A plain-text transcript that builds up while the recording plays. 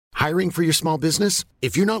Hiring for your small business?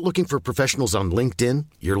 If you're not looking for professionals on LinkedIn,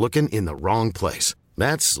 you're looking in the wrong place.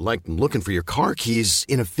 That's like looking for your car keys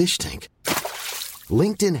in a fish tank.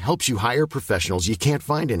 LinkedIn helps you hire professionals you can't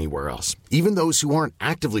find anywhere else, even those who aren't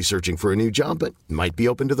actively searching for a new job but might be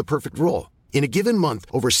open to the perfect role. In a given month,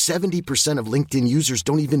 over 70% of LinkedIn users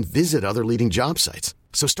don't even visit other leading job sites.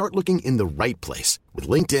 So start looking in the right place. With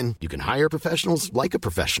LinkedIn, you can hire professionals like a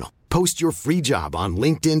professional. Post your free job on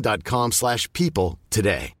linkedin.com/people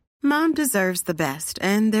today. Mom deserves the best,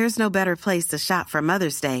 and there's no better place to shop for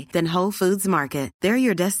Mother's Day than Whole Foods Market. They're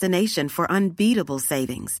your destination for unbeatable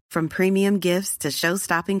savings, from premium gifts to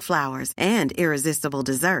show-stopping flowers and irresistible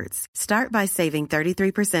desserts. Start by saving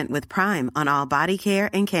 33% with Prime on all body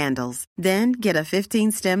care and candles. Then get a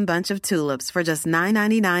 15-stem bunch of tulips for just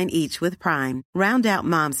 $9.99 each with Prime. Round out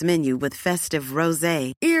Mom's menu with festive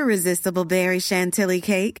rosé, irresistible berry chantilly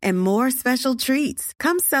cake, and more special treats.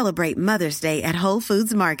 Come celebrate Mother's Day at Whole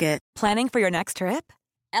Foods Market. Planning for your next trip?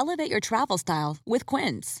 Elevate your travel style with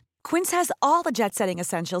Quince. Quince has all the jet-setting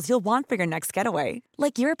essentials you'll want for your next getaway,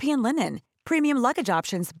 like European linen, premium luggage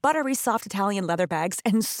options, buttery soft Italian leather bags,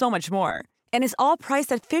 and so much more. And is all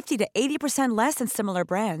priced at 50 to 80% less than similar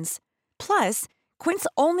brands. Plus, Quince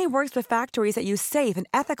only works with factories that use safe and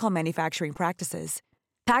ethical manufacturing practices.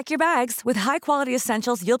 Pack your bags with high-quality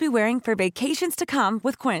essentials you'll be wearing for vacations to come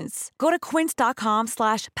with Quince. Go to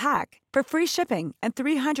quince.com/pack for free shipping and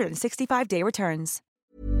 365-day returns.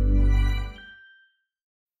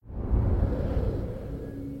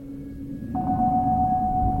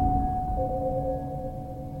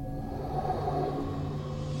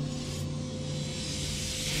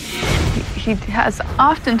 He has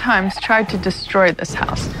oftentimes tried to destroy this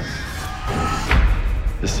house.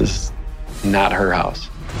 This is not her house.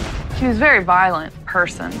 She was a very violent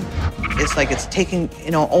person. It's like it's taking,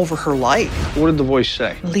 over her life. What did the voice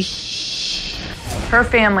say? Her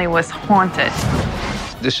family was haunted.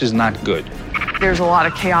 This is not good. There's a lot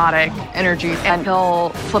of chaotic energy, and he'll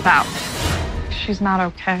flip out. She's not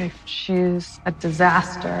okay. She's a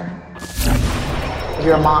disaster.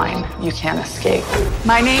 You're mine. You can't escape.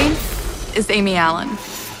 My name is Amy Allen.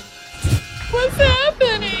 What's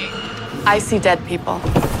happening? I see dead people.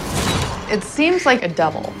 It seems like a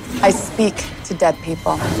devil. I speak to dead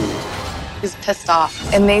people. He's pissed off.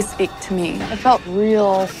 And they speak to me. I felt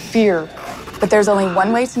real fear. But there's only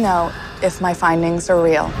one way to know if my findings are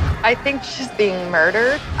real. I think she's being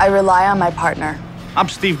murdered. I rely on my partner. I'm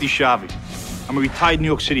Steve DiSchiavi. I'm a retired New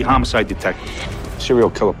York City homicide detective.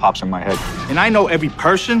 Serial killer pops in my head. And I know every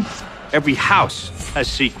person, every house has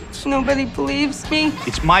secrets. Nobody believes me.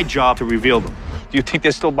 It's my job to reveal them. Do you think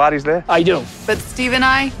there's still bodies there? I do. But Steve and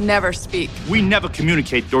I never speak. We never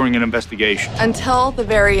communicate during an investigation. Until the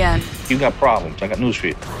very end. You got problems. I got news for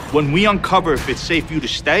you. When we uncover if it's safe for you to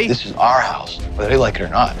stay... This is our house, whether they like it or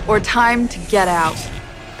not. Or time to get out.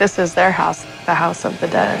 This is their house, the house of the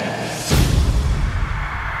dead.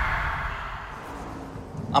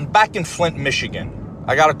 I'm back in Flint, Michigan.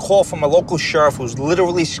 I got a call from a local sheriff who's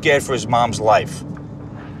literally scared for his mom's life.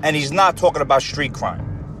 And he's not talking about street crime.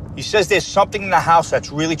 He says there's something in the house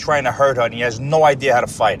that's really trying to hurt her, and he has no idea how to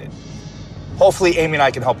fight it. Hopefully, Amy and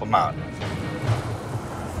I can help him out.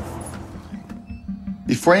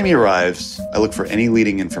 Before Amy arrives, I look for any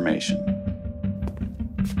leading information.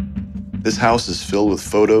 This house is filled with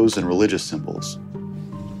photos and religious symbols.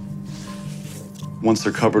 Once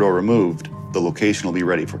they're covered or removed, the location will be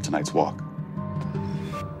ready for tonight's walk.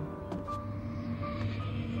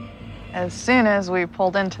 As soon as we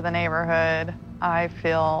pulled into the neighborhood, I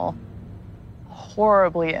feel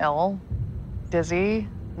horribly ill, dizzy,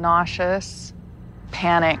 nauseous,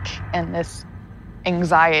 panic, and this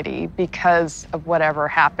anxiety because of whatever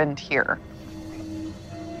happened here.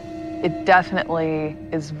 It definitely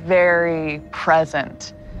is very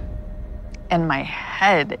present, and my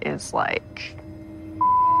head is like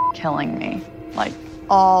killing me. Like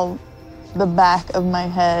all the back of my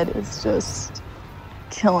head is just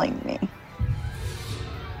killing me.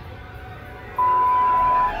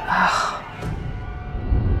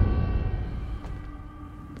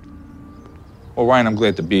 Well, Ryan, I'm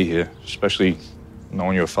glad to be here, especially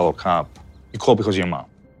knowing you're a fellow cop. You called because of your mom.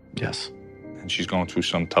 Yes. And she's going through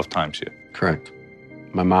some tough times here. Correct.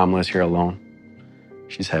 My mom lives here alone.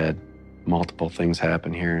 She's had multiple things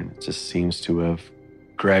happen here, and it just seems to have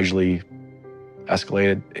gradually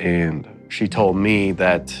escalated. And she told me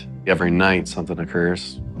that every night something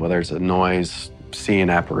occurs, whether it's a noise, seeing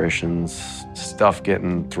apparitions, stuff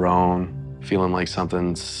getting thrown, feeling like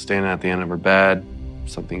something's standing at the end of her bed,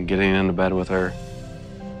 something getting into bed with her.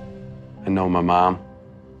 I know my mom.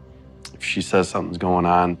 If she says something's going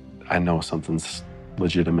on, I know something's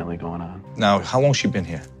legitimately going on. Now, how long's she been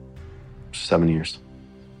here? 7 years.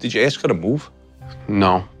 Did you ask her to move?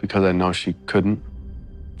 No, because I know she couldn't.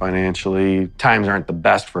 Financially, times aren't the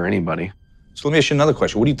best for anybody. So let me ask you another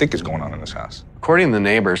question. What do you think is going on in this house? According to the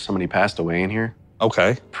neighbors, somebody passed away in here.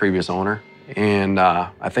 Okay. Previous owner. And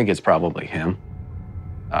I think it's probably him.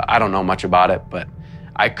 I don't know much about it, but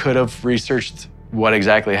I could have researched what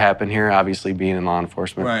exactly happened here, obviously being in law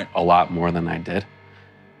enforcement, a lot more than I did.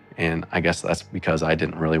 And I guess that's because I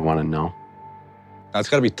didn't really want to know. Now, it's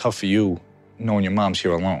got to be tough for you knowing your mom's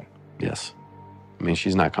here alone. Yes. I mean,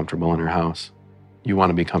 she's not comfortable in her house. You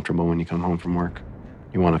want to be comfortable when you come home from work.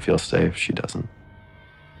 You want to feel safe. She doesn't.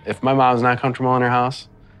 If my mom's not comfortable in her house,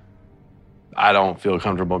 I don't feel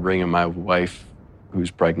comfortable bringing my wife,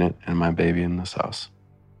 who's pregnant, and my baby in this house.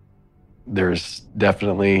 There's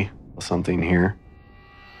definitely something here.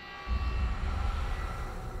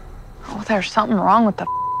 Oh, there's something wrong with the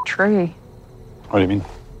tree. What do you mean?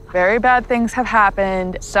 Very bad things have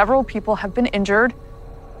happened. Several people have been injured.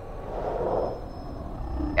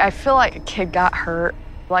 I feel like a kid got hurt.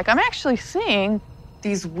 Like, I'm actually seeing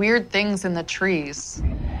these weird things in the trees.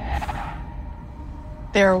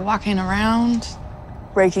 They're walking around,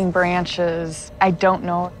 breaking branches. I don't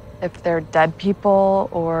know if they're dead people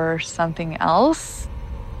or something else.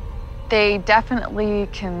 They definitely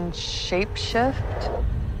can shapeshift.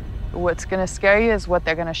 What's gonna scare you is what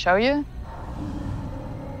they're gonna show you.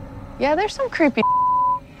 Yeah, there's some creepy.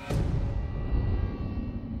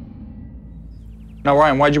 Now,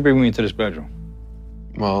 Ryan, why'd you bring me into this bedroom?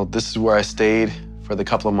 Well, this is where I stayed for the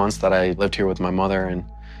couple of months that I lived here with my mother, and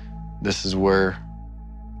this is where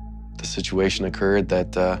the situation occurred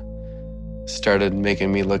that started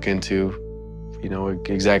making me look into, you know,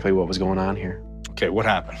 exactly what was going on here. Okay, what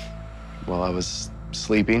happened? Well, I was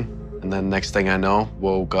sleeping, and then next thing I know,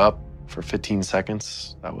 woke up for 15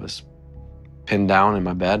 seconds. I was pinned down in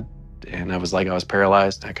my bed, and I was like I was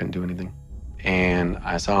paralyzed. I couldn't do anything. And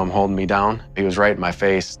I saw him holding me down. He was right in my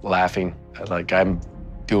face, laughing, like, I'm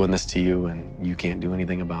doing this to you, and you can't do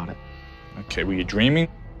anything about it. Okay, were you dreaming?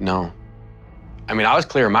 No. I mean, I was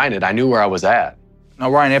clear-minded. I knew where I was at.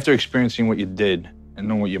 Now, Ryan, after experiencing what you did and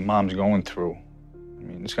knowing what your mom's going through, I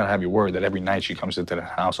mean, it's gotta have you worried that every night she comes into the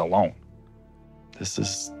house alone. This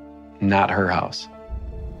is not her house.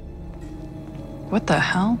 What the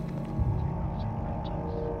hell?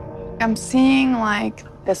 I'm seeing, like,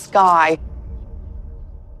 this guy.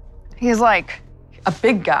 He's like a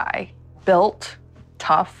big guy, built,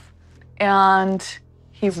 tough, and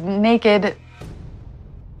he's naked,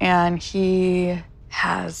 and he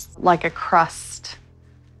has like a crust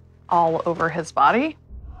all over his body.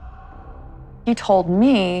 He told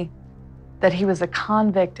me that he was a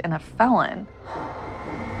convict and a felon.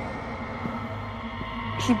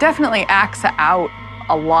 He definitely acts out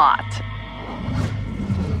a lot.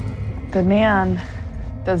 The man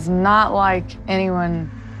does not like anyone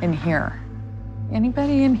in here.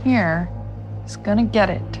 Anybody in here is gonna get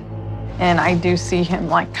it. And I do see him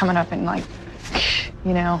like coming up and like,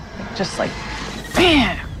 you know, just like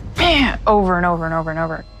bam, bam, over and over and over and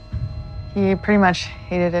over. He pretty much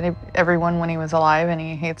hated everyone when he was alive, and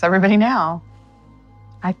he hates everybody now.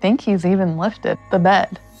 I think he's even lifted the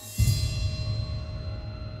bed.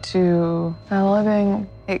 To the living,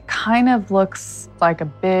 it kind of looks like a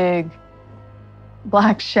big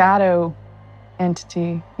black shadow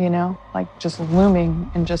entity, you know, like just looming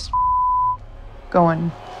and just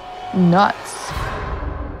going nuts.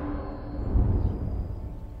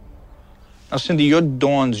 Now, Cindy, you're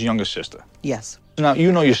Dawn's younger sister. Yes. Now,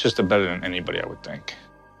 you know your sister better than anybody, I would think.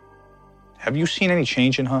 Have you seen any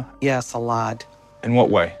change in her? Yes, a lot. In what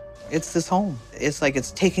way? It's this home. It's like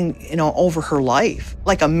it's taking, over her life.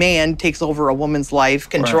 Like a man takes over a woman's life,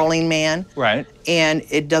 controlling man. Right. And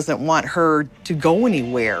it doesn't want her to go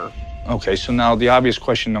anywhere. Okay, so now the obvious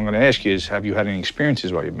question I'm going to ask you is, have you had any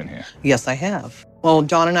experiences while you've been here? Yes, I have. Well,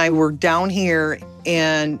 Dawn and I were down here,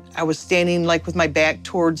 and I was standing like with my back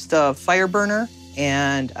towards the fire burner,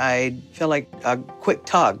 and I feel like a quick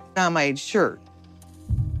tug on my shirt.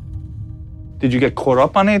 Did you get caught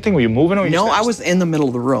up on anything? Were you moving? Or No, I was in the middle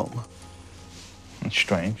of the room. That's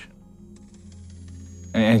strange.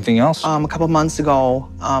 Anything else? A couple months ago,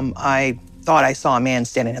 I thought I saw a man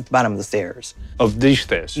standing at the bottom of the stairs. Of these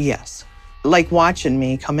stairs? Yes. Like watching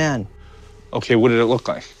me come in. Okay, what did it look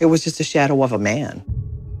like? It was just a shadow of a man.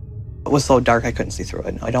 It was so dark I couldn't see through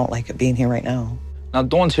it. I don't like it being here right now. Now,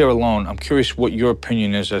 Dawn's here alone. I'm curious what your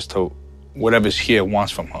opinion is as to whatever's here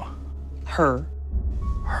wants from her. Her.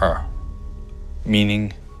 Her.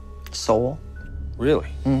 Meaning? Soul. Really?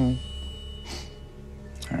 Mm-hmm.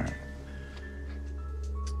 All right.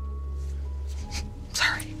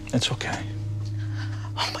 Sorry. It's okay.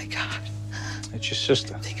 Oh, my God. It's your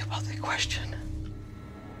sister. Think about that question.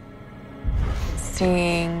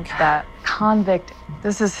 Seeing that convict,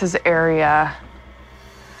 this is his area.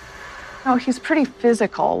 No, he's pretty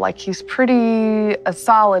physical, like he's pretty a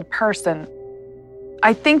solid person.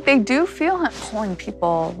 I think they do feel him pulling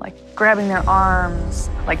people, like grabbing their arms,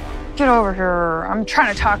 like, get over here, I'm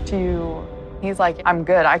trying to talk to you. He's like, I'm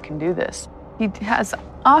good, I can do this. He has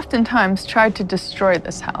oftentimes tried to destroy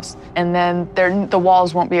this house, and then the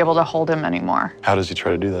walls won't be able to hold him anymore. How does he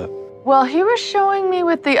try to do that? Well, he was showing me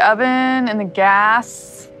with the oven and the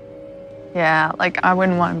gas. Yeah, like I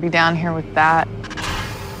wouldn't want to be down here with that.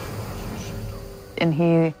 And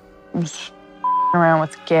he was around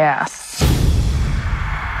with gas.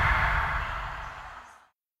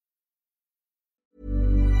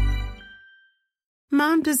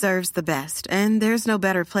 Mom deserves the best, and there's no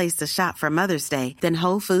better place to shop for Mother's Day than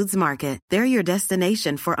Whole Foods Market. They're your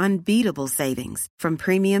destination for unbeatable savings, from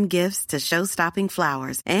premium gifts to show-stopping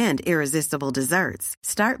flowers and irresistible desserts.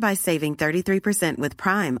 Start by saving 33% with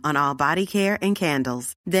Prime on all body care and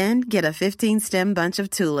candles. Then get a 15-stem bunch of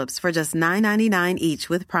tulips for just $9.99 each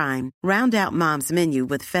with Prime. Round out Mom's menu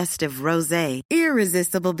with festive rosé,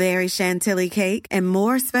 irresistible berry chantilly cake, and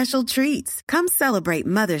more special treats. Come celebrate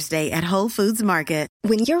Mother's Day at Whole Foods Market.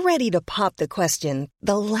 When you're ready to pop the question,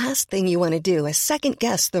 the last thing you want to do is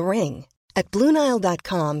second-guess the ring. At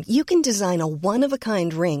BlueNile.com, you can design a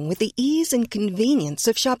one-of-a-kind ring with the ease and convenience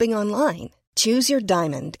of shopping online. Choose your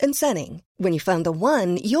diamond and setting. When you find the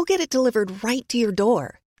one, you'll get it delivered right to your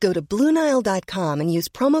door. Go to BlueNile.com and use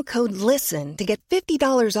promo code LISTEN to get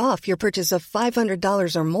 $50 off your purchase of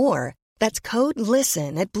 $500 or more. That's code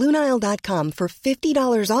LISTEN at BlueNile.com for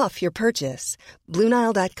 $50 off your purchase.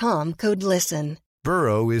 BlueNile.com, code LISTEN.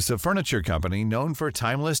 Burrow is a furniture company known for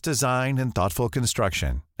timeless design and thoughtful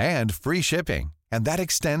construction, and free shipping, and that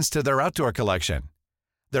extends to their outdoor collection.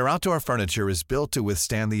 Their outdoor furniture is built to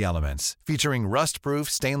withstand the elements, featuring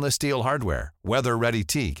rust-proof stainless steel hardware, weather-ready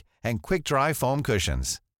teak, and quick-dry foam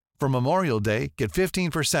cushions. For Memorial Day, get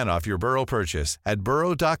 15% off your Burrow purchase at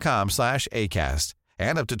burrow.com/ACAST,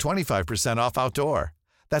 and up to 25% off outdoor.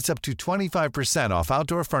 That's up to 25% off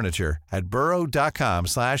outdoor furniture at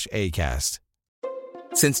burrow.com/ACAST.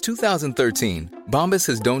 Since 2013, Bombas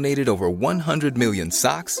has donated over 100 million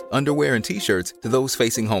socks, underwear, and T-shirts to those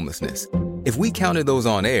facing homelessness. If we counted those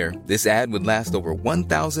on air, this ad would last over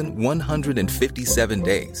 1,157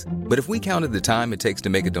 days. But if we counted the time it takes to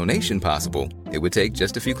make a donation possible, it would take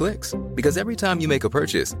just a few clicks. Because every time you make a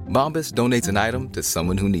purchase, Bombas donates an item to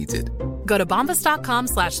someone who needs it. Go to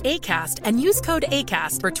bombas.com/ACAST and use code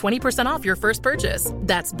ACAST for 20% off your first purchase.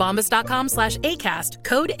 That's bombas.com/ACAST,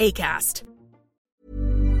 code ACAST.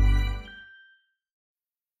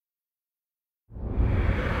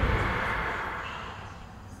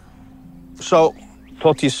 So,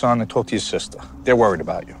 talk to your son and talk to your sister. They're worried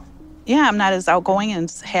about you. Yeah, I'm not as outgoing and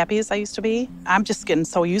as happy as I used to be. I'm just getting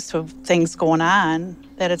so used to things going on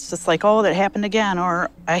that it's just like, oh, that happened again. Or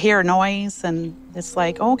I hear a noise and it's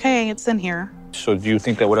like, okay, it's in here. So do you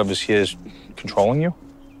think that whatever's here is controlling you?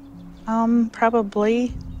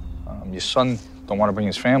 Probably. Your son don't want to bring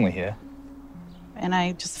his family here. And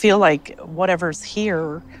I just feel like whatever's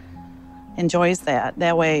here enjoys that.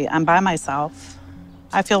 That way I'm by myself.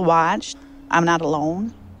 I feel watched. I'm not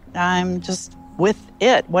alone. I'm just with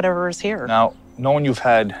it, whatever is here. Now, knowing you've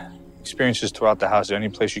had experiences throughout the house, is there any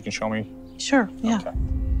place you can show me? Sure, yeah. Okay.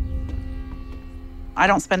 I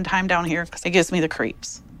don't spend time down here because it gives me the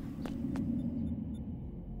creeps.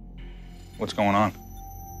 What's going on?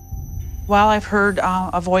 Well, I've heard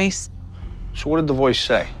a voice. So what did the voice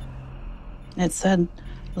say? It said,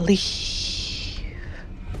 leave.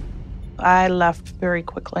 I left very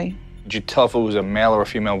quickly. Did you tell if it was a male or a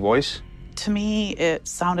female voice? To me, it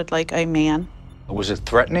sounded like a man. Was it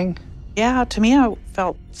threatening? Yeah, to me, it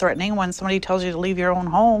felt threatening when somebody tells you to leave your own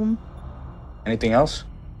home. Anything else?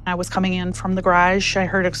 I was coming in from the garage. I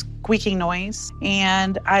heard a squeaking noise,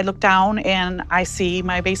 and I looked down, and I see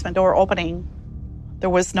my basement door opening. There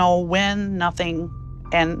was no wind, nothing,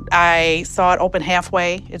 and I saw it open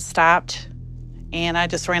halfway. It stopped, and I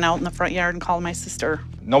just ran out in the front yard and called my sister.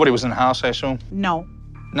 Nobody was in the house, I assume? No.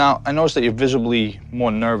 Now, I noticed that you're visibly more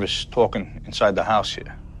nervous talking inside the house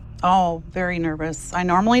here. Oh, very nervous. I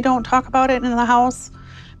normally don't talk about it in the house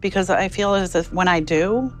because I feel as if when I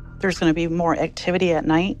do, there's going to be more activity at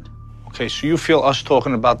night. Okay, so you feel us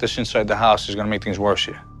talking about this inside the house is going to make things worse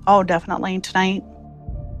here? Oh, definitely tonight.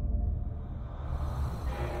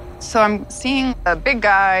 So I'm seeing a big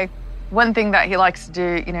guy. One thing that he likes to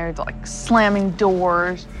do, you know, like slamming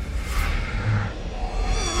doors.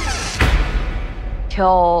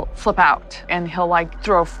 he'll flip out and he'll like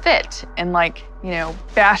throw a fit and like, you know,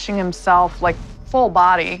 bashing himself like full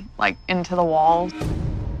body like into the walls.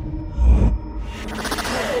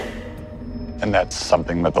 And that's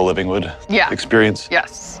something that the living would experience?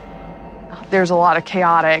 Yes. There's a lot of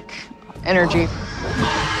chaotic energy.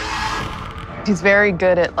 He's very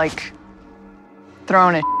good at like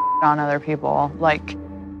throwing his on other people. Like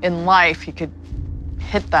in life, he could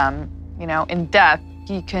hit them, you know, in death,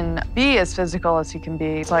 he can be as physical as he can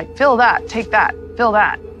be. It's like, feel that, take that, feel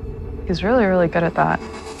that. He's really, really good at that.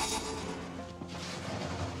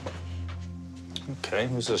 Okay,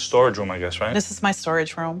 this is a storage room, I guess, right? This is my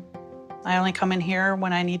storage room. I only come in here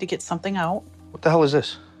when I need to get something out. What the hell is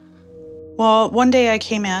this? Well, one day I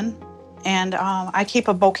came in and I keep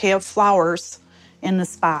a bouquet of flowers in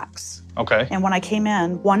this box. Okay. And when I came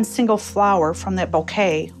in, one single flower from that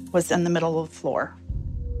bouquet was in the middle of the floor.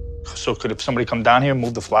 So could somebody come down here and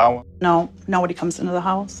move the flower? No, nobody comes into the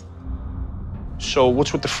house. So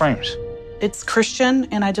what's with the frames? It's Christian,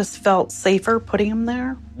 and I just felt safer putting him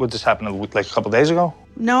there. What, this happened like a couple days ago?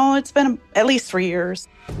 No, it's been at least 3 years.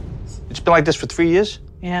 It's been like this for 3 years?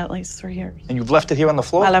 Yeah, at least 3 years. And you've left it here on the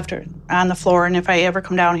floor? I left it on the floor, and if I ever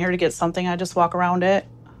come down here to get something, I just walk around it.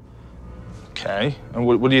 Okay. And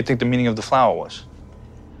what do you think the meaning of the flower was?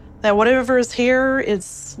 That whatever is here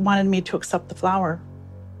is wanted me to accept the flower.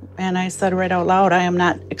 And I said right out loud, I am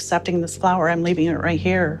not accepting this flower. I'm leaving it right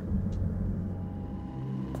here.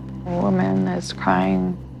 A woman is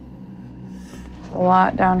crying a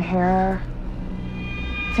lot down here.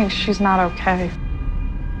 I think she's not okay.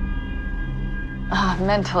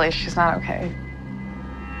 Mentally, she's not okay.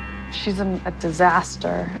 She's a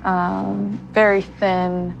disaster. Very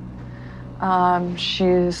thin.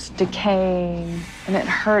 She's decaying, and it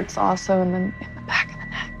hurts also in the back of the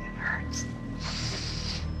neck. It hurts.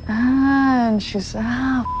 And she's,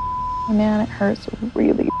 man, it hurts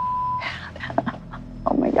really bad.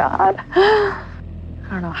 Oh my God. I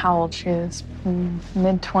don't know how old she is,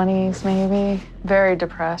 mid-20s maybe. Very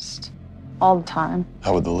depressed all the time.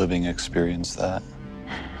 How would the living experience that?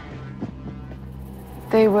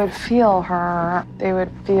 They would feel her. They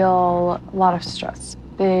would feel a lot of stress.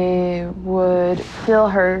 They would feel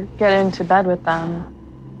her get into bed with them,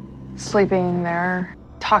 sleeping there,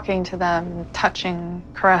 talking to them, touching,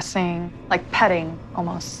 caressing, like petting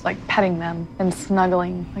almost, like petting them and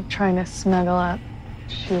snuggling, like trying to snuggle up.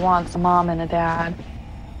 She wants a mom and a dad.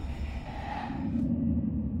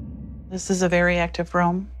 This is a very active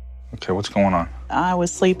room. Okay, what's going on? I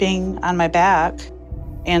was sleeping on my back,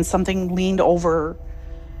 and something leaned over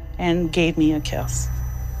and gave me a kiss,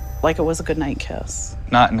 like it was a goodnight kiss.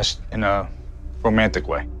 Not in a romantic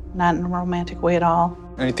way? Not in a romantic way at all.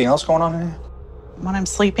 Anything else going on in here? When I'm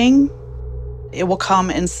sleeping, it will come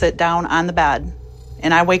and sit down on the bed,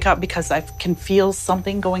 and I wake up because I can feel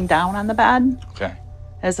something going down on the bed. Okay.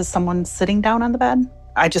 As if someone's sitting down on the bed.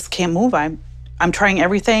 I just can't move. I'm trying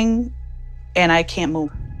everything, and I can't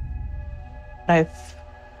move. I've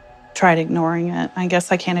tried ignoring it. I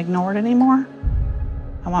guess I can't ignore it anymore.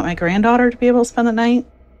 I want my granddaughter to be able to spend the night.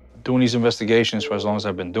 Doing these investigations for as long as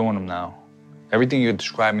I've been doing them now, everything you're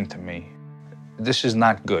describing to me, this is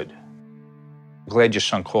not good. I'm glad your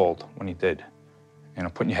son called when he did. You know,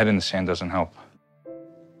 putting your head in the sand doesn't help.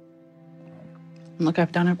 Look,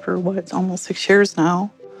 I've done it for, almost 6 years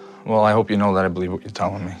now. Well, I hope you know that I believe what you're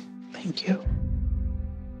telling me. Thank you.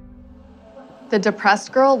 The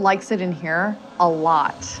depressed girl likes it in here a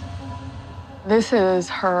lot. This is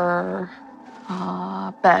her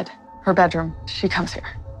bed, her bedroom. She comes here.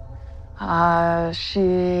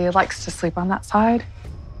 She likes to sleep on that side.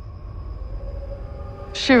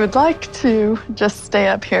 She would like to just stay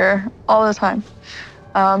up here all the time,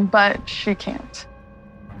 but she can't.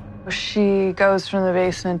 She goes from the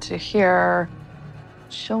basement to here.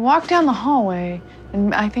 She'll walk down the hallway,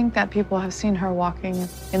 and I think that people have seen her walking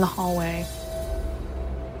in the hallway.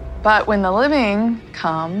 But when the living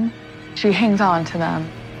come, she hangs on to them.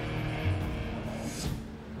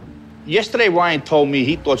 Yesterday, Ryan told me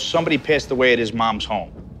he thought somebody passed away at his mom's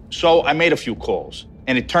home. So I made a few calls,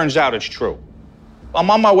 and it turns out it's true.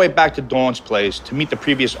 I'm on my way back to Dawn's place to meet the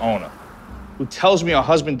previous owner, who tells me her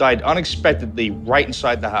husband died unexpectedly right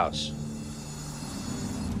inside the house.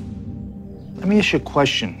 Let me ask you a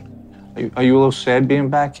question. Are you a little sad being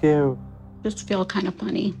back here? Just feel kind of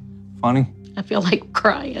funny. Funny? I feel like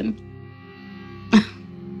crying.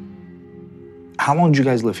 How long did you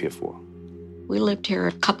guys live here for? We lived here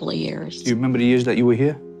a couple of years. Do you remember the years that you were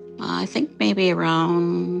here? I think maybe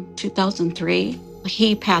around 2003.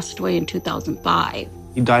 He passed away in 2005.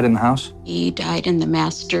 He died in the house? He died in the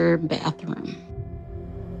master bathroom.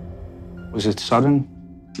 Was it sudden?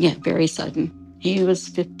 Yeah, very sudden. He was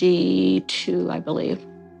 52, I believe.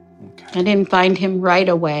 Okay. I didn't find him right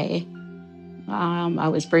away. I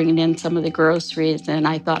was bringing in some of the groceries, and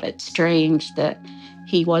I thought it strange that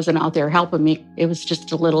he wasn't out there helping me. It was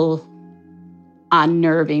just a little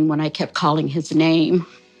unnerving when I kept calling his name.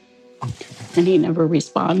 Okay. And he never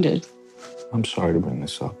responded. I'm sorry to bring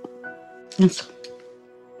this up. Yes.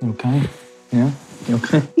 You okay? Yeah? You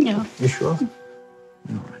okay? Yeah. You sure?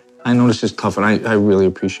 All right. I know this is tough, and I really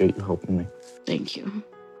appreciate you helping me. Thank you.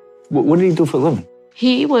 What did he do for a living?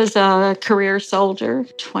 He was a career soldier,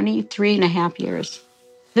 23 and a half years.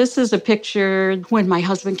 This is a picture when my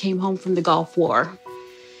husband came home from the Gulf War.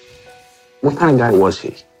 What kind of guy was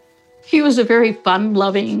he? He was a very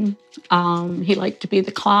fun-loving. He liked to be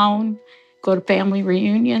the clown, go to family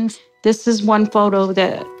reunions. This is one photo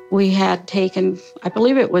that we had taken, I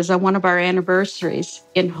believe it was on one of our anniversaries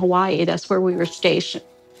in Hawaii. That's where we were stationed.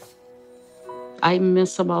 I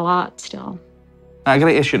miss him a lot still. I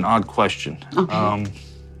gotta ask you an odd question. Okay.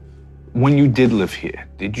 When you did live here,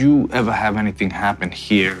 did you ever have anything happen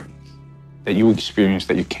here that you experienced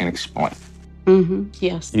that you can't explain? Mm-hmm.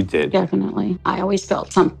 Yes. You did? Definitely. I always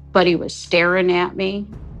felt somebody was staring at me.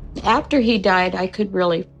 After he died, I could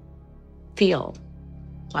really feel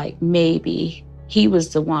like maybe he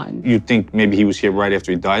was the one. You think maybe he was here right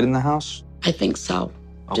after he died in the house? I think so.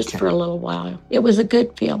 Okay. Just for a little while. It was a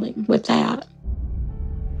good feeling with that.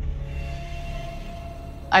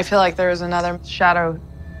 I feel like there was another shadow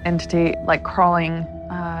entity like crawling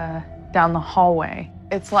down the hallway.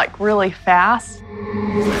 It's like really fast.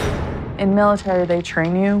 In military, they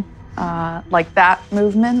train you like that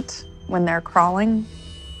movement when they're crawling.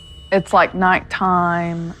 It's like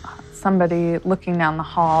nighttime. Somebody looking down the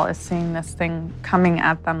hall is seeing this thing coming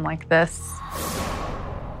at them like this.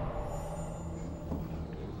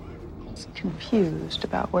 He's confused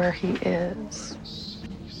about where he is.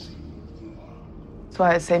 That's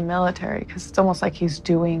why I say military, because it's almost like he's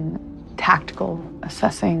doing tactical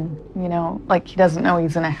assessing, you know, like he doesn't know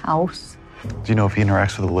he's in a house. Do you know if he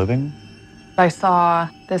interacts with the living? I saw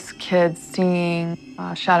this kid seeing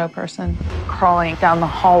a shadow person crawling down the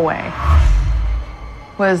hallway.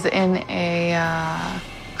 Was in a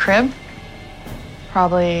crib,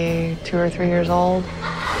 probably 2 or 3 years old.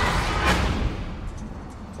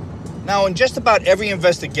 Now, in just about every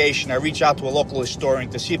investigation, I reach out to a local historian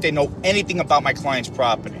to see if they know anything about my client's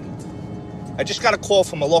property. I just got a call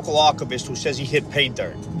from a local archivist who says he hit pay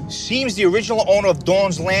dirt. Seems the original owner of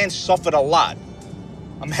Dawn's land suffered a lot.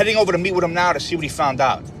 I'm heading over to meet with him now to see what he found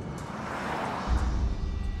out.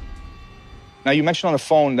 Now, you mentioned on the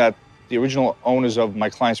phone that the original owners of my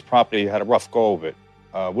client's property had a rough go of it.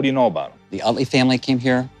 What do you know about them? The Utley family came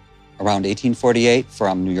here around 1848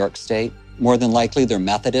 from New York State. More than likely, they're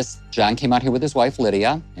Methodists. John came out here with his wife,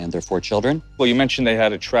 Lydia, and their 4 children. Well, you mentioned they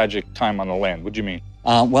had a tragic time on the land. What do you mean?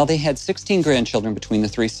 Well, they had 16 grandchildren between the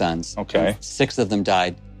 3 sons. Okay. 6 of them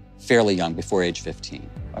died fairly young, before age 15.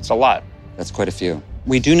 That's a lot. That's quite a few.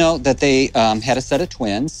 We do know that they had a set of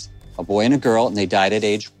twins, a boy and a girl, and they died at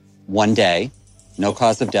age 1 day. No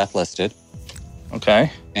cause of death listed.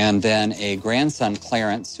 Okay. And then a grandson,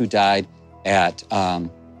 Clarence, who died at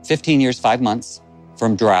 15 years, 5 months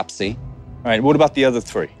from dropsy. All right, what about the other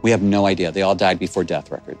 3? We have no idea. They all died before death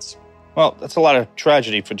records. Well, that's a lot of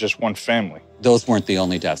tragedy for just one family. Those weren't the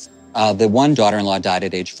only deaths. The one daughter-in-law died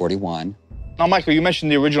at age 41. Now, Michael, you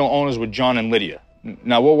mentioned the original owners were John and Lydia.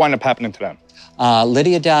 Now, what wound up happening to them?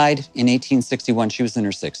 Lydia died in 1861. She was in her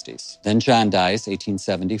 60s. Then John dies,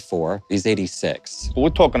 1874. He's 86. Well, we're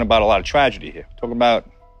talking about a lot of tragedy here. We're talking about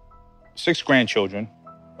 6 grandchildren,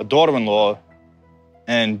 a daughter-in-law,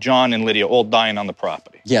 and John and Lydia all dying on the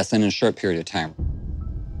property. Yes, and in a short period of time.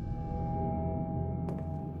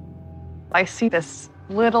 I see this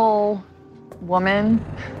little woman.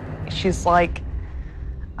 She's like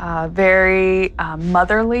very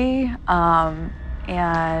motherly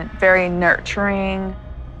and very nurturing.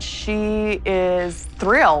 She is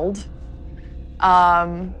thrilled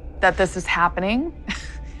that this is happening,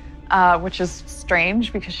 which is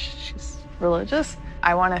strange because she's religious.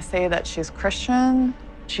 I want to say that she's Christian.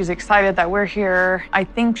 She's excited that we're here. I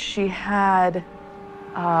think she had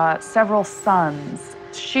several sons.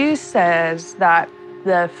 She says that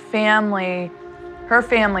her family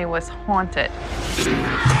was haunted.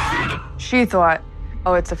 She thought,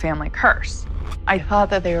 oh, it's a family curse. I thought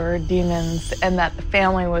that they were demons and that the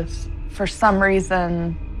family was, for some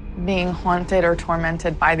reason, being haunted or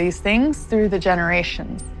tormented by these things through the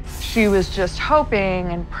generations. She was just hoping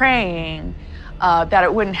and praying that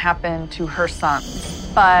it wouldn't happen to her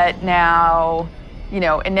sons. But now,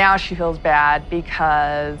 and now she feels bad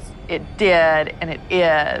because it did, and it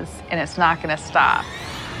is, and it's not gonna stop.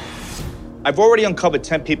 I've already uncovered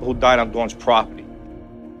 10 people who died on Dawn's property.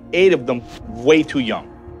 8 of them way too young.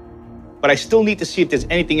 But I still need to see if there's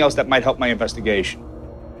anything else that might help my investigation.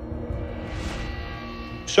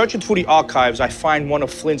 Searching through the archives, I find one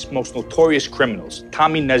of Flint's most notorious criminals,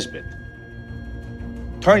 Tommy Nesbitt.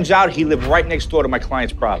 Turns out he lived right next door to my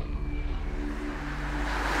client's property.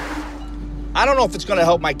 I don't know if it's gonna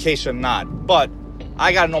help my case or not, but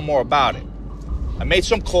I gotta know more about it. I made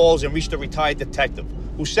some calls and reached a retired detective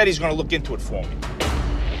who said he's gonna look into it for me.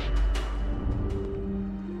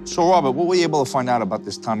 So, Robert, what were you able to find out about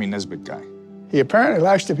this Tommy Nesbitt guy? He apparently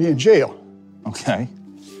likes to be in jail. Okay.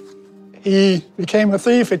 He became a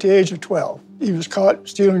thief at the age of 12. He was caught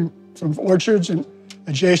stealing from orchards and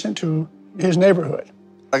adjacent to his neighborhood.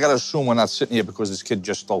 I gotta assume we're not sitting here because this kid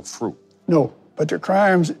just stole fruit. No, but their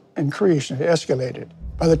crimes increased and escalated.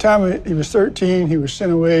 By the time he was 13, he was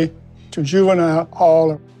sent away to juvenile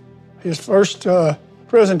hall. His first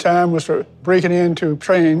prison time was for breaking into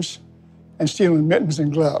trains and stealing mittens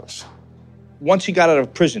and gloves. Once he got out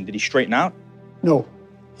of prison, did he straighten out? No.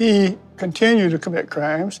 He continued to commit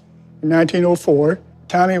crimes. In 1904,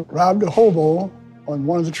 Tommy robbed a hobo on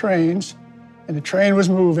one of the trains, and the train was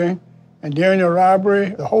moving, and during the robbery,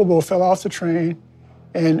 the hobo fell off the train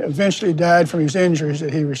and eventually died from his injuries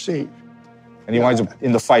that he received. And he winds up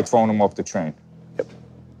in the fight throwing him off the train. Yep.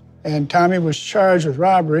 And Tommy was charged with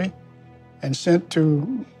robbery and sent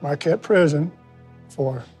to Marquette Prison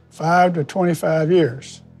for 5 to 25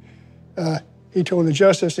 years. He told the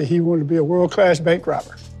justice that he wanted to be a world-class bank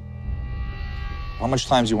robber. How much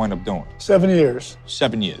time did he wind up doing? 7 years.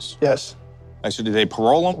 7 years? Yes. So did they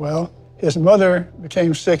parole him? Well, his mother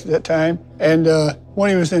became sick at that time, and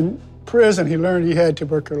when he was in prison, he learned he had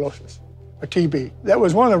tuberculosis, or TB. That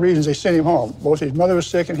was one of the reasons they sent him home. Both his mother was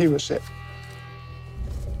sick and he was sick.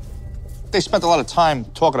 They spent a lot of time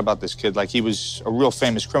talking about this kid like he was a real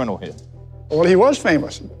famous criminal here. Well, he was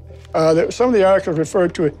famous. Some of the articles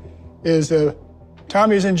referred to it as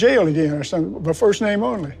Tommy's in jail again, or something, but first name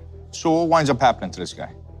only. So what winds up happening to this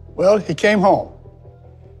guy? Well, he came home.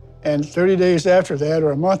 And 30 days after that,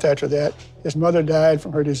 or a month after that, his mother died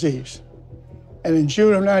from her disease. And in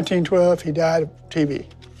June of 1912, he died of TB.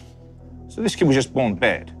 So this kid was just born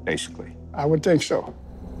bad, basically. I would think so.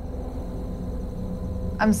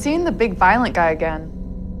 I'm seeing the big violent guy again.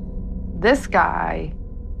 This guy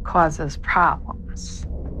causes problems.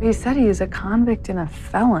 He said he is a convict and a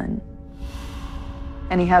felon.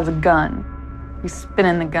 And he has a gun. He's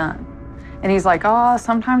spinning the gun. And he's like, oh,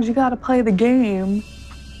 sometimes you gotta play the game.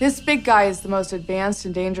 This big guy is the most advanced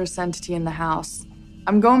and dangerous entity in the house.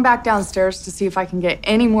 I'm going back downstairs to see if I can get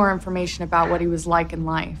any more information about what he was like in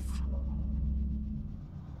life.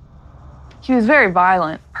 He was a very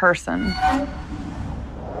violent person.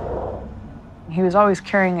 He was always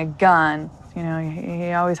carrying a gun. You know,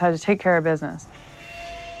 he always had to take care of business.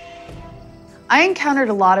 I encountered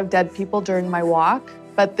a lot of dead people during my walk,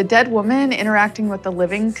 but the dead woman interacting with the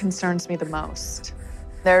living concerns me the most.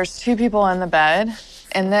 There's 2 people in the bed,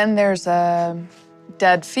 and then there's a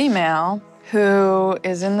dead female who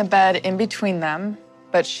is in the bed in between them,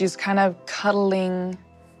 but she's kind of cuddling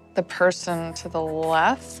the person to the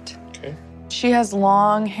left. Okay. She has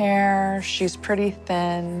long hair, she's pretty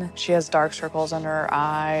thin, she has dark circles under her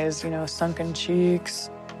eyes, you know, sunken cheeks.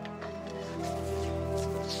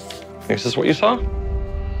 Is this what you saw?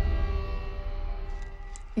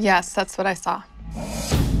 Yes, that's what I saw.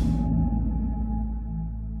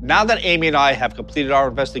 Now that Amy and I have completed our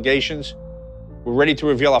investigations, we're ready to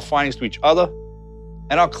reveal our findings to each other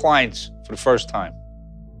and our clients for the first time.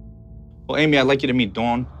 Well, Amy, I'd like you to meet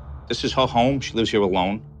Dawn. This is her home. She lives here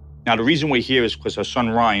alone. Now, the reason we're here is because her son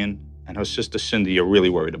Ryan and her sister Cindy are really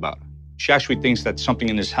worried about her. She actually thinks that something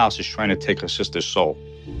in this house is trying to take her sister's soul.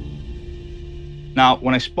 Now,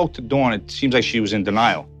 when I spoke to Dawn, it seems like she was in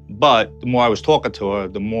denial. But the more I was talking to her,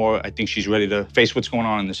 the more I think she's ready to face what's going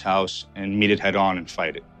on in this house and meet it head on and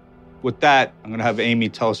fight it. With that, I'm gonna have Amy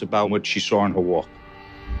tell us about what she saw on her walk.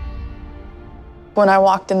 When I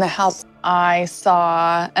walked in the house, I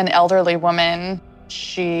saw an elderly woman.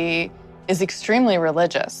 She is extremely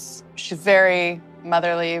religious. She's very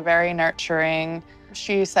motherly, very nurturing.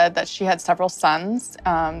 She said that she had several sons,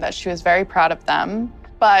 that she was very proud of them,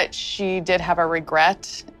 but she did have a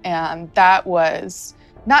regret, and that was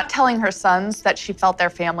not telling her sons that she felt their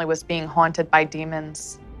family was being haunted by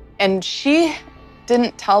demons. And she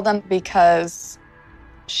didn't tell them because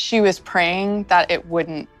she was praying that it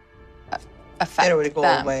wouldn't affect them. It would go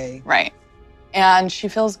away. Right. And she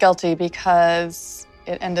feels guilty because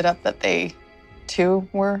it ended up that they too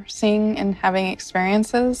were seeing and having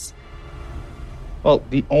experiences. Well,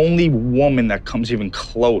 the only woman that comes even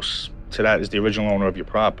close to that is the original owner of your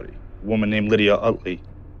property. a woman named Lydia Utley.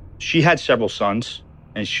 She had several sons,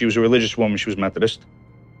 and she was a religious woman. She was Methodist.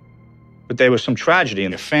 But there was some tragedy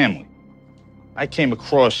in the family. I came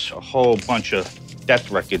across a whole bunch of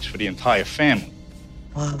death records for the entire family.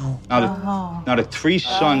 Wow. Now the three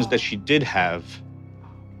sons that she did have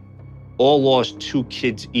all lost 2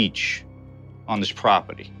 kids each on this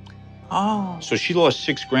property. Oh. So she lost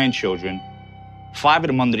 6 grandchildren, 5 of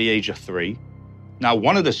them under the age of 3. Now,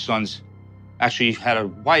 one of the sons actually had a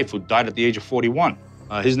wife who died at the age of 41.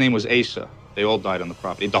 His name was Asa. They all died on the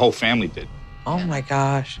property. The whole family did. Oh, my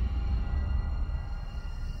gosh.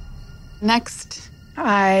 Next,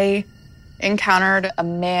 I encountered a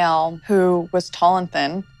male who was tall and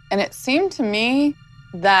thin, and it seemed to me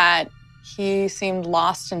that he seemed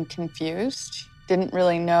lost and confused, didn't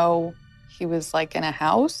really know he was like in a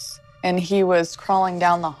house, and he was crawling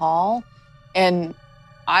down the hall. And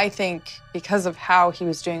I think because of how he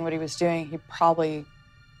was doing what he was doing, he probably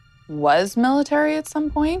was military at some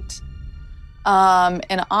point.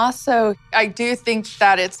 And also, I do think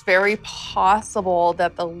that it's very possible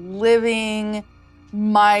that the living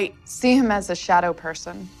might see him as a shadow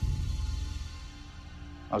person.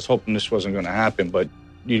 I was hoping this wasn't going to happen, but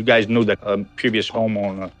you guys knew that a previous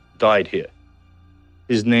homeowner died here.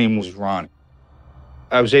 His name was Ron.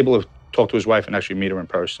 I was able to talk to his wife and actually meet her in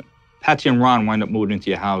person. Patsy and Ron wind up moving into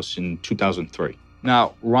your house in 2003.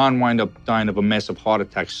 Now, Ron wind up dying of a massive heart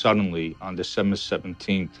attack suddenly on December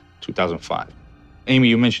 17th, 2005. Amy,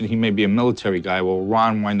 you mentioned he may be a military guy. Well,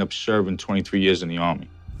 Ron wind up serving 23 years in the Army.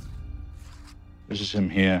 This is him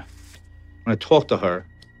here. When I talked to her,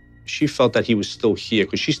 she felt that he was still here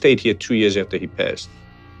because she stayed here 2 years after he passed.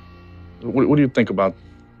 What do you think about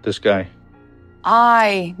this guy?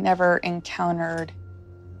 I never encountered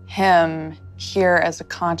him here as a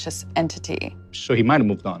conscious entity. So he might have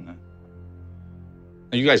moved on then.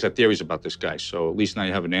 Now, you guys have theories about this guy, so at least now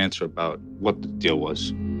you have an answer about what the deal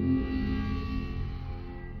was.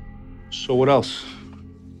 So what else?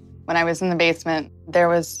 When I was in the basement, there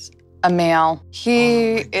was a male.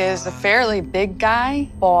 He is a fairly big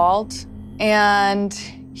guy, bald, and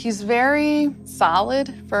he's very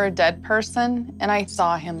solid for a dead person. And I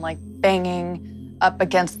saw him like banging up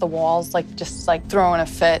against the walls, like just like throwing a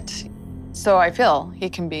fit. So I feel he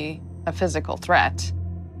can be a physical threat.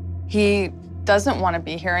 He doesn't want to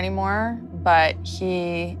be here anymore, but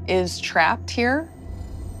he is trapped here.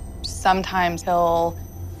 Sometimes he'll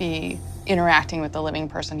be interacting with the living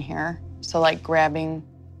person here. So like grabbing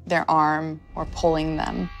their arm or pulling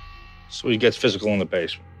them. So he gets physical in the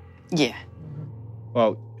basement? Yeah.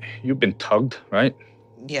 Well, you've been tugged, right?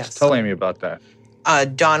 Yes. Tell Amy about that.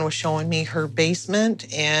 Dawn was showing me her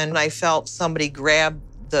basement, and I felt somebody grab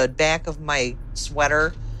the back of my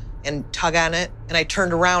sweater and tug on it. And I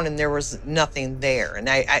turned around, and there was nothing there. And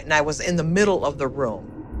I was in the middle of the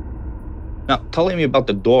room. Now, tell Amy about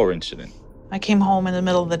the door incident. I came home in the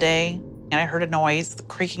middle of the day, and I heard a noise, the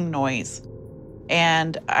creaking noise.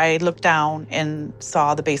 And I looked down and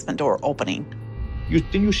saw the basement door opening.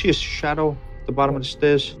 Didn't you see a shadow at the bottom of the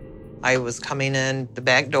stairs? I was coming in the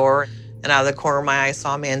back door, and out of the corner of my eye, I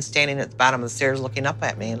saw a man standing at the bottom of the stairs looking up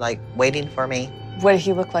at me, like waiting for me. What did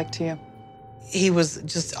he look like to you? He was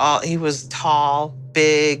he was tall,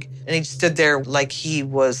 big, and he stood there like he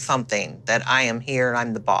was something, that I am here and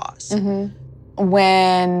I'm the boss. Mm-hmm.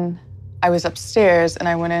 When I was upstairs and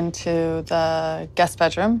I went into the guest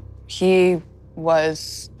bedroom, he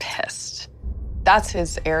was pissed. That's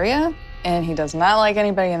his area, and he does not like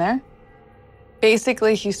anybody in there.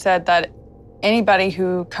 Basically, he said that anybody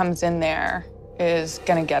who comes in there is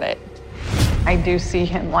gonna get it. I do see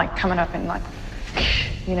him like coming up and like,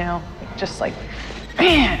 you know, just like,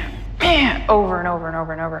 bam, bam, over and over and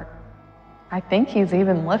over and over. I think he's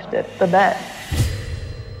even lifted the bed.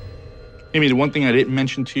 Amy, the one thing I didn't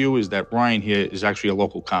mention to you is that Ryan here is actually a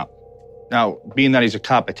local cop. Now, being that he's a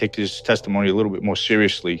cop, I take his testimony a little bit more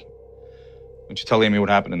seriously. Why don't you tell Amy what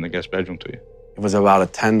happened in the guest bedroom to you? It was about a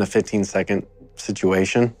 10 to 15 second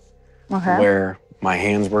situation where my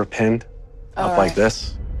hands were pinned up like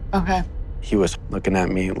this. Okay. He was looking at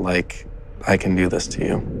me like, I can do this to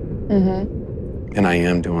you. Mm-hmm. And I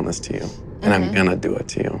am doing this to you. And I'm gonna do it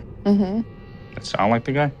to you. Mm-hmm. That sound like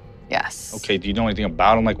the guy? Yes. Okay, do you know anything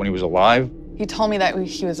about him, like when he was alive? He told me that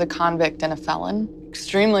he was a convict and a felon.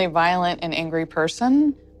 Extremely violent and angry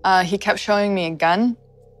person. He kept showing me a gun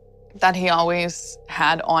that he always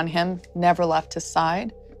had on him, never left his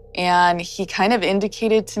side. And he kind of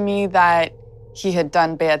indicated to me that he had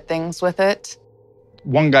done bad things with it.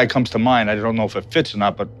 One guy comes to mind, I don't know if it fits or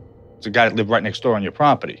not, but it's a guy that lived right next door on your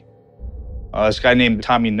property. This guy named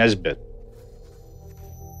Tommy Nesbitt.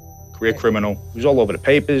 Career criminal. He was all over the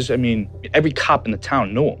papers. I mean, every cop in the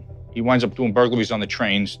town knew him. He winds up doing burglaries on the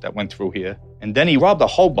trains that went through here. And then he robbed a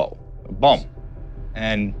hobo, a bum.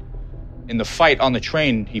 And in the fight on the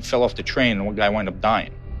train, he fell off the train and one guy wound up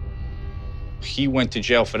dying. He went to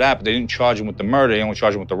jail for that, but they didn't charge him with the murder, they only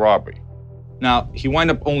charged him with the robbery. Now, he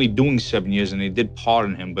wound up only doing 7 years and they did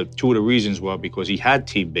pardon him, but two of the reasons were because he had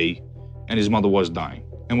TB and his mother was dying.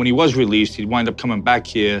 And when he was released, he'd wind up coming back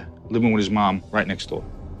here, living with his mom right next door.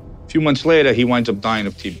 A few months later, he winds up dying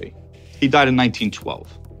of TB. He died in 1912.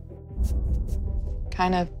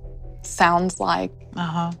 Kind of sounds like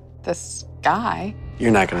this guy.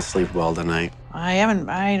 You're not gonna sleep well tonight. I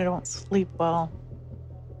don't sleep well.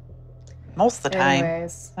 Most of the time.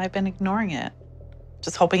 Anyways. I've been ignoring it.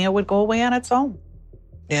 Just hoping it would go away on its own.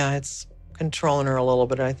 Yeah, it's controlling her a little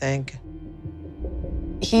bit, I think.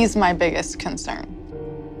 He's my biggest concern.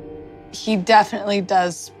 He definitely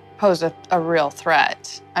does pose a real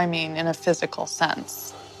threat. I mean, in a physical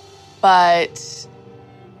sense. But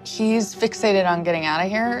he's fixated on getting out of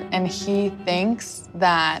here, and he thinks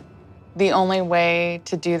that the only way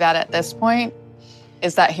to do that at this point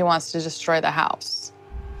is that he wants to destroy the house.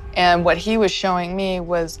 And what he was showing me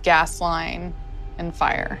was gas line and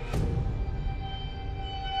fire.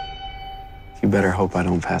 You better hope I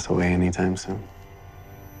don't pass away anytime soon.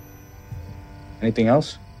 Anything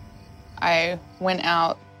else? I went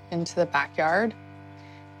out into the backyard,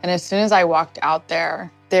 and as soon as I walked out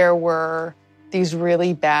there, there were these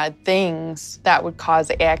really bad things that would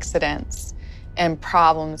cause accidents and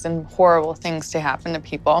problems and horrible things to happen to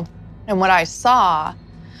people. And what I saw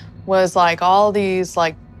was like all these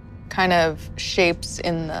like kind of shapes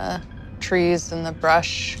in the trees and the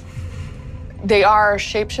brush. They are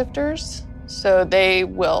shapeshifters, so they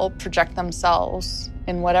will project themselves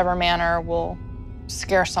in whatever manner will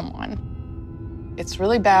scare someone. It's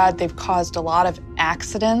really bad. They've caused a lot of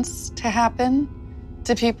accidents to happen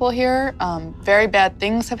to people here. Very bad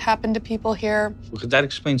things have happened to people here. Could that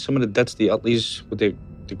explain some of the deaths the Utleys with the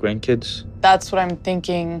grandkids? That's what I'm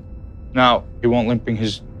thinking. Now, he won't bring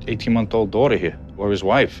his 18-month-old daughter here, or his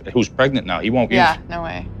wife, who's pregnant now. He won't Yeah, no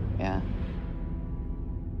way. Yeah.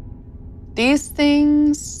 These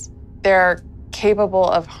things, they're capable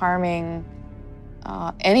of harming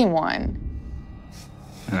anyone.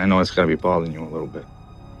 And I know it's got to be bothering you a little bit,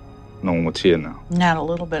 knowing what's here now. Not a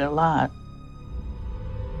little bit, a lot.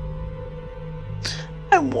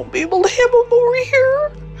 I won't be able to have him over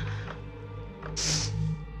here.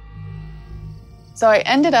 So I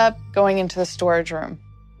ended up going into the storage room.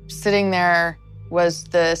 Sitting there was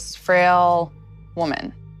this frail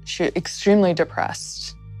woman. She was extremely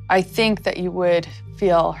depressed. I think that you would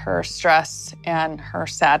feel her stress and her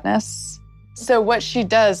sadness. So what she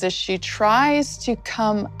does is she tries to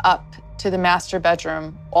come up to the master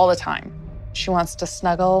bedroom all the time. She wants to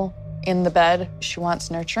snuggle in the bed. She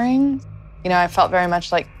wants nurturing. You know, I felt very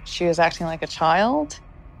much like she was acting like a child.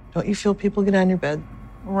 Don't you feel people get on your bed?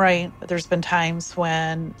 Right. There's been times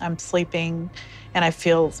when I'm sleeping and I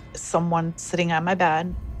feel someone sitting on my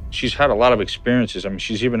bed. She's had a lot of experiences. I mean,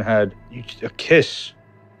 she's even had a kiss.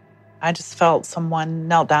 I just felt someone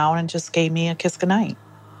knelt down and just gave me a kiss goodnight.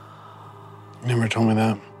 You never told me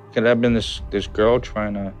that. Could that have been this girl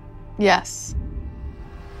trying to... Yes.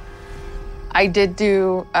 I did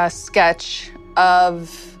do a sketch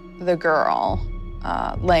of the girl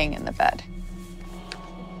laying in the bed.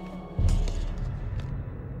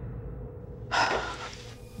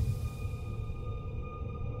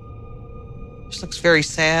 She looks very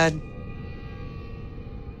sad.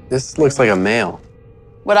 This looks like a male.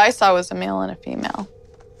 What I saw was a male and a female.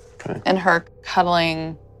 Okay. And her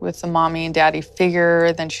cuddling with the mommy and daddy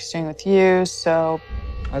figure than she's doing with you, so...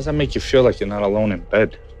 How does that make you feel like you're not alone in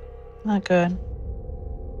bed? Not good.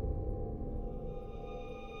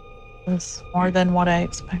 It's more than what I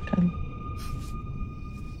expected.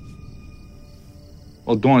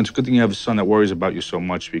 Well, Dawn, it's a good thing you have a son that worries about you so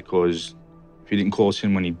much, because if you didn't call us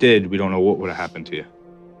in when he did, we don't know what would have happened to you.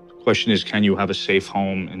 The question is, can you have a safe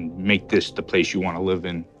home and make this the place you want to live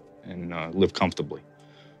in and live comfortably?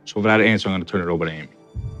 So for that answer, I'm going to turn it over to Amy.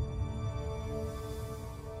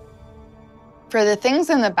 For the things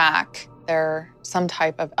in the back, they're some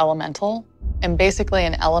type of elemental. And basically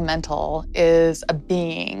an elemental is a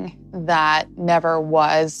being that never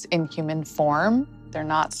was in human form. They're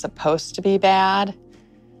not supposed to be bad.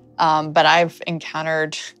 But I've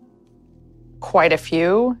encountered quite a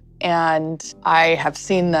few, and I have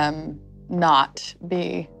seen them not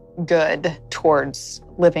be good towards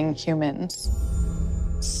living humans.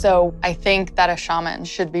 So I think that a shaman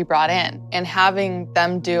should be brought in, and having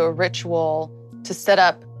them do a ritual to set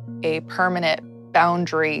up a permanent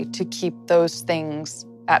boundary to keep those things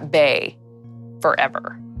at bay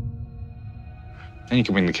forever. Then you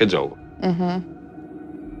can bring the kids over.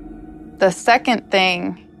 Mm-hmm. The second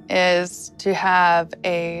thing is to have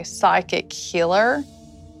a psychic healer.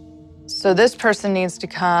 So this person needs to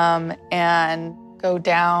come and go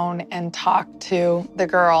down and talk to the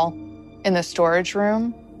girl in the storage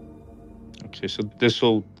room. Okay, so this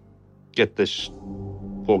will get this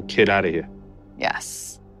poor kid out of here.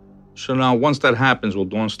 Yes. So now, once that happens, will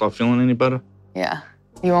Dawn start feeling any better? Yeah.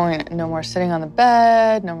 You won't, no more sitting on the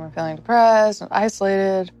bed, no more feeling depressed,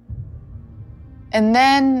 isolated. And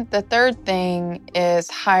then the third thing is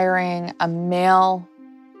hiring a male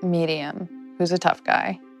medium, who's a tough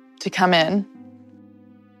guy, to come in.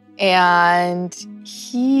 And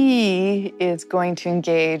he is going to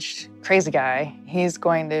engage crazy guy. He's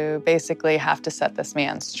going to basically have to set this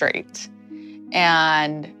man straight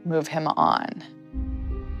and move him on.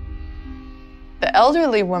 The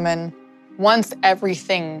elderly woman, once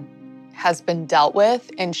everything has been dealt with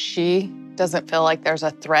and she doesn't feel like there's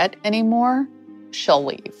a threat anymore, she'll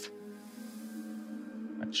leave.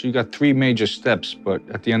 So you got 3 major steps, but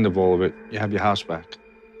at the end of all of it, you have your house back.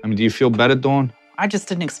 I mean, do you feel better, Dawn? I just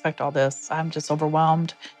didn't expect all this. I'm just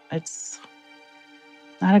overwhelmed. It's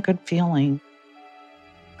not a good feeling.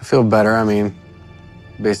 I feel better, I mean,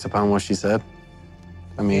 based upon what she said.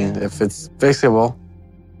 I mean, if it's fixable,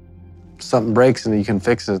 something breaks and you can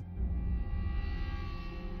fix it.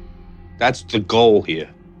 That's the goal here.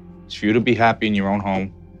 It's for you to be happy in your own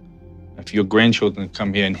home. And for your grandchildren to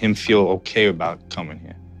come here and him feel okay about coming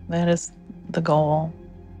here. That is the goal.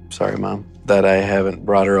 Sorry, Mom, that I haven't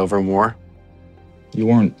brought her over more. You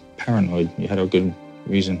weren't paranoid. You had a good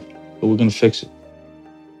reason. But we're gonna fix it.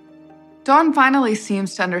 Dawn finally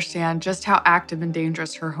seems to understand just how active and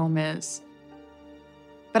dangerous her home is.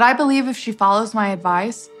 But I believe if she follows my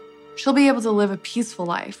advice, she'll be able to live a peaceful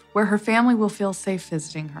life where her family will feel safe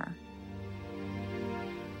visiting her.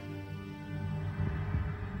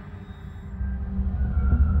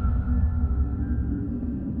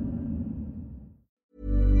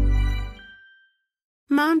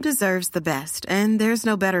 Mom deserves the best, and there's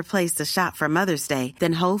no better place to shop for Mother's Day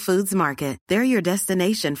than Whole Foods Market. They're your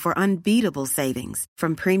destination for unbeatable savings,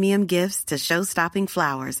 from premium gifts to show-stopping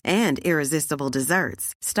flowers and irresistible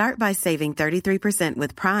desserts. Start by saving 33%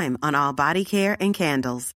 with Prime on all body care and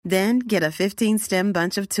candles. Then get a 15-stem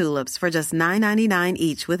bunch of tulips for just $9.99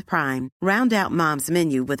 each with Prime. Round out Mom's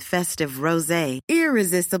menu with festive rosé,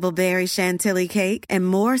 irresistible berry chantilly cake, and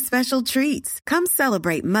more special treats. Come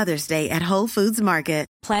celebrate Mother's Day at Whole Foods Market.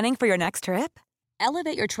 Planning for your next trip?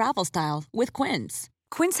 Elevate your travel style with Quince.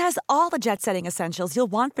 Quince has all the jet-setting essentials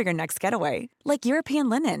you'll want for your next getaway, like European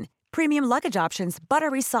linen, premium luggage options,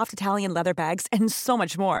 buttery soft Italian leather bags, and so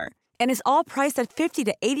much more. And is all priced at 50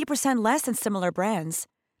 to 80% less than similar brands.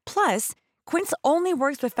 Plus, Quince only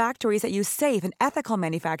works with factories that use safe and ethical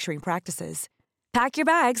manufacturing practices. Pack your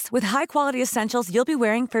bags with high-quality essentials you'll be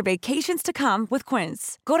wearing for vacations to come with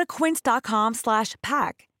Quince. Go to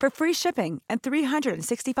quince.com/pack for free shipping and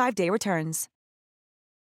 365-day returns.